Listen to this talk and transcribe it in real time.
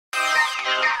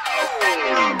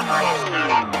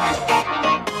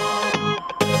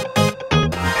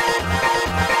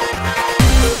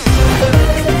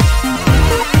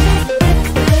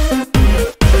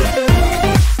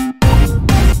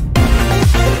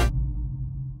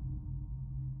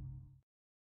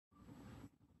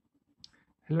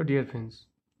Hello dear friends,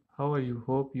 how are you?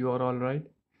 Hope you are all right.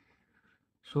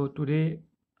 So today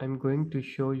I'm going to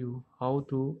show you how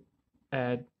to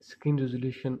add screen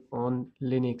resolution on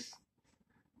Linux.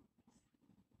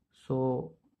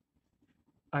 So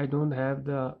I don't have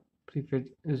the preferred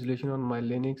resolution on my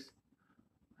Linux.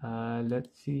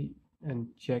 Let's see and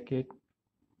check it.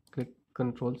 Click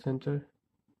Control Center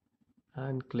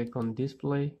and click on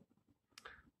Display.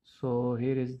 So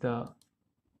here is the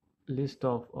list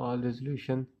of all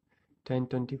resolution: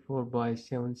 1024 by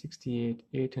 768,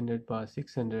 800 by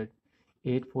 600,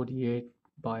 848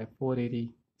 by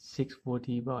 480,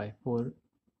 640 by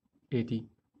 480.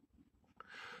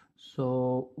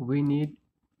 So we need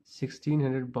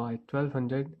 1600 by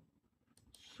 1200.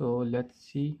 So let's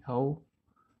see how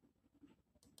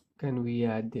can we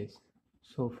add this.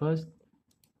 So first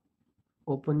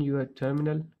open your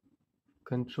terminal,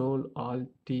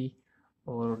 Ctrl+Alt+T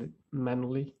or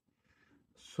manually.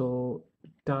 So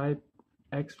type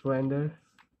xrandr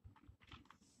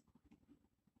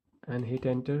and hit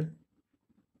enter.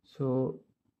 So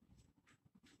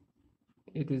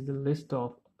it is the list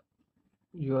of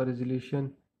your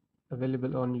resolution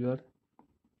available on your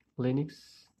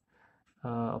Linux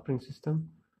operating system.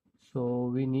 So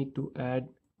we need to add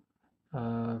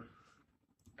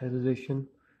resolution.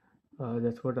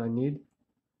 That's what I need.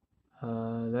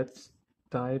 Let's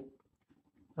type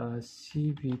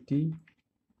CVT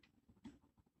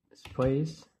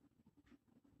space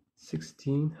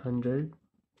 1600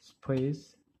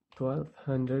 space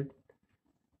 1200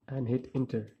 and hit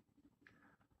enter.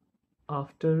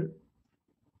 After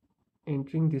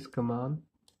entering this command,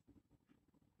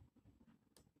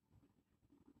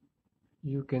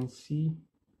 you can see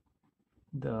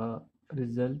the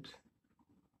result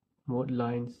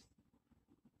Modelines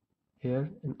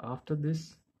here, and after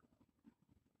this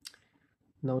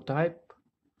now type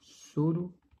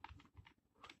sudo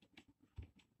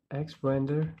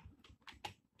xrandr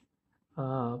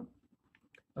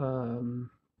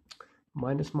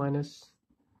minus minus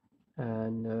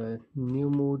and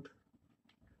newmode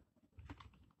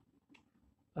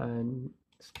and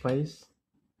space,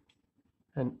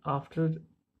 and after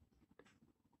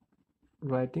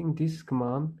writing this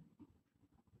command,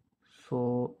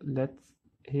 so let's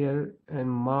here and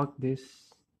mark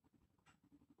this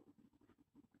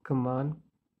command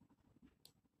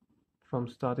from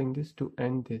starting this to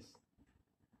end this.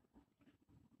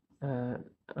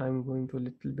 I'm going to a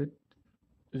little bit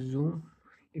zoom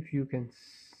if you can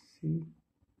see,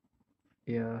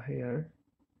 yeah, here,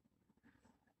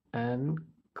 and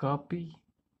copy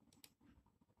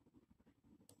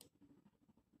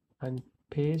and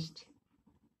paste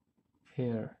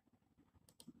here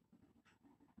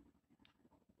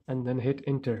and then hit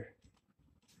enter.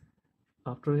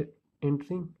 After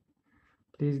entering,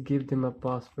 please give them a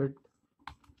password.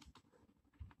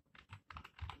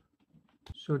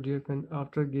 So dear friend,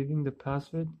 after giving the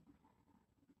password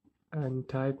and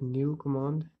type new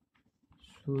command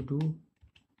sudo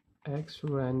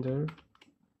xrandr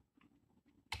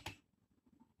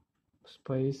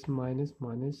space minus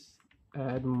minus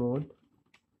addmode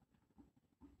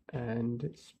and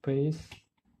space,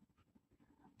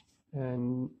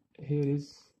 and here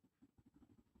is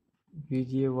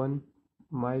VGA1,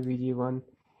 my VGA1,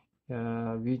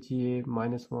 VGA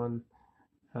 -1,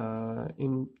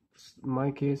 in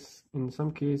my case, in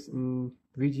some case in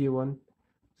VGA1.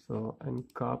 So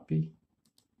and copy,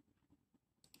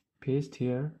 paste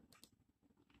here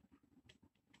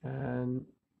and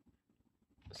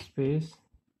space.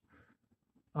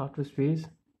 After space,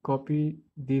 copy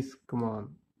this command,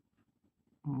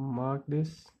 mark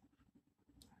this,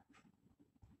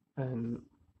 and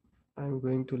I'm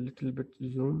going to little bit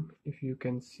zoom if you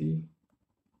can see.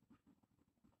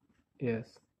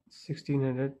 Yes,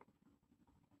 1600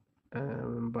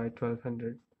 by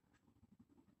 1200.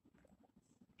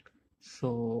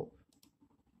 So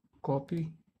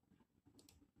copy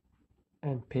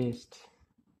and paste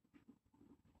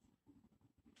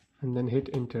and then hit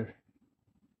enter.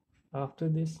 After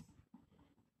this,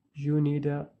 you need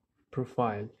a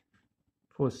profile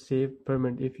for save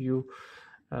permanent. If you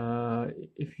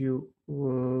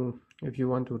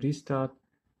want to restart,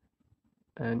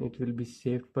 and it will be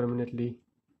saved permanently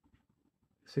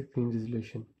 16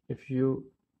 resolution. If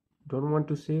you don't want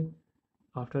to save,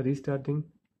 after restarting,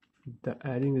 the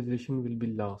adding resolution will be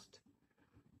lost.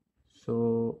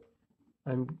 So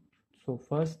I'm So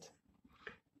first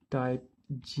type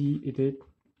gedit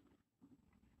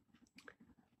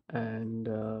and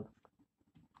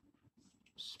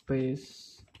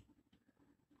space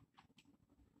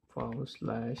 /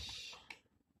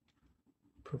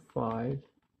 profile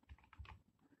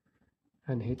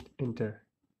and hit enter.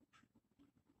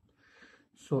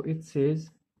 So it says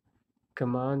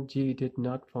command gedit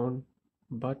not found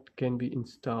but can be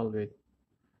installed with.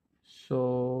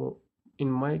 So in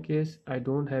my case I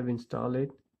don't have installed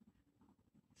it.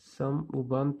 Some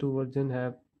Ubuntu version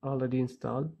have already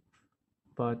installed,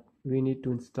 but we need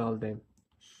to install them.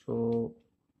 So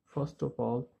first of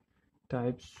all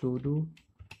type sudo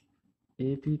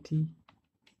apt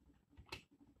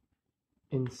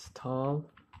install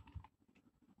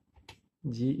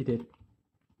gedit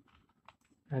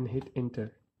and hit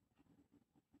enter,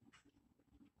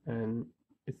 and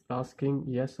it's asking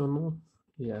yes or no.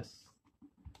 Yes,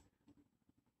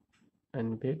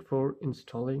 and wait for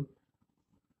installing.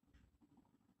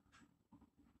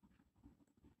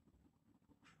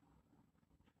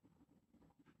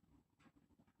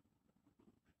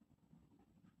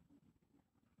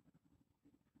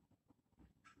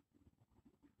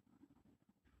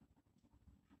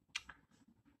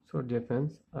 So dear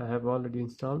friends, I have already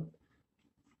installed,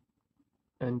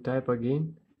 and type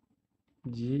again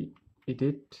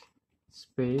gedit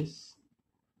space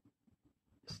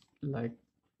like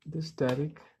the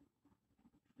static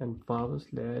and /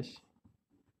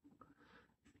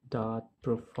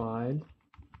 profile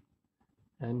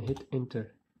and hit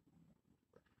enter.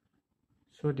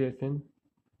 So dear friend,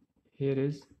 here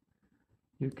is,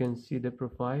 you can see the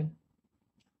profile.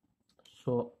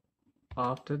 So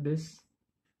after this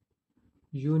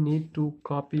you need to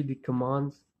copy the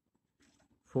commands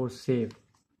for save.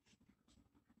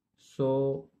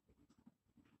 So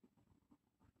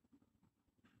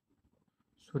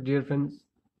dear friends,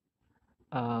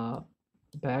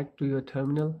 back to your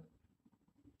terminal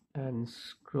and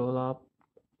scroll up,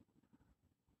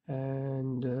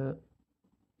 and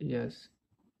yes,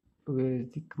 where is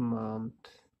the command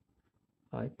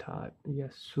I type?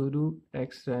 Yes, sudo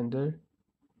xrandr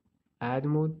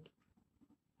addmode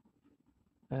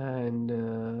and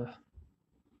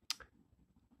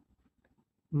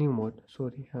newmode,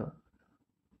 sorry,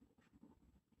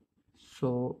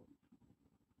 so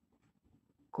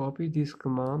copy this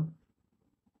command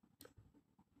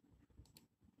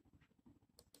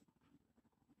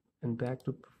and back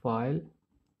to profile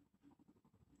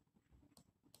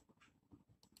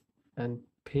and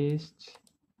paste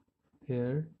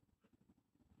here.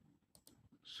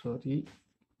 Sorry,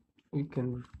 we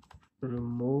can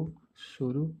remove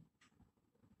sudo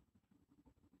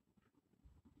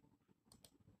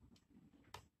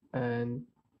and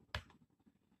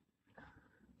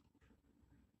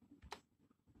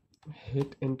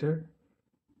hit enter.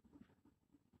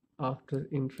 After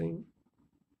entering,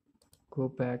 go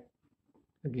back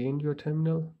again to your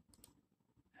terminal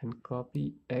and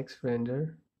copy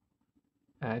xrandr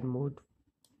addmode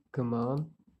command,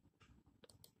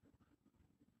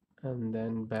 and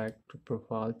then back to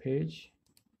profile page,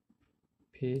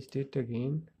 paste it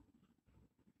again,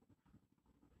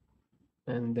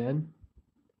 and then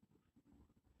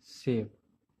save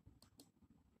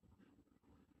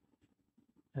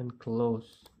and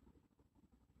close.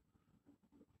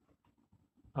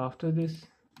 After this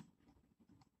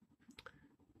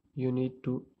you need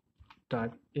to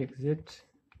type exit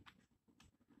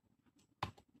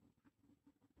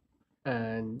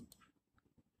and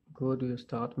go to your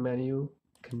start menu,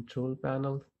 control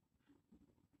panel,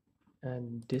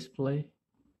 and display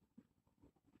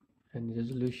and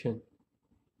resolution.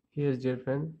 Here's dear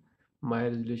friend, my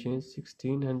resolution is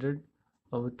 1600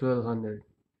 over 1200.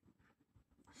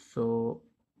 So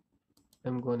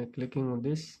I'm gonna clicking on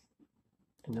this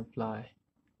and apply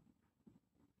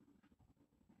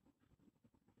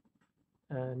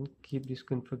and keep this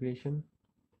configuration,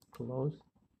 close,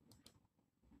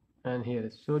 and here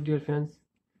is. So dear friends,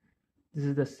 this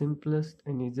is the simplest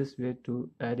and easiest way to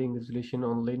adding resolution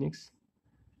on Linux.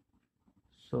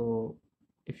 So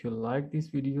if you like these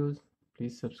videos,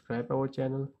 please subscribe our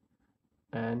channel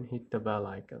and hit the bell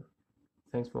icon.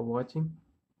 Thanks for watching.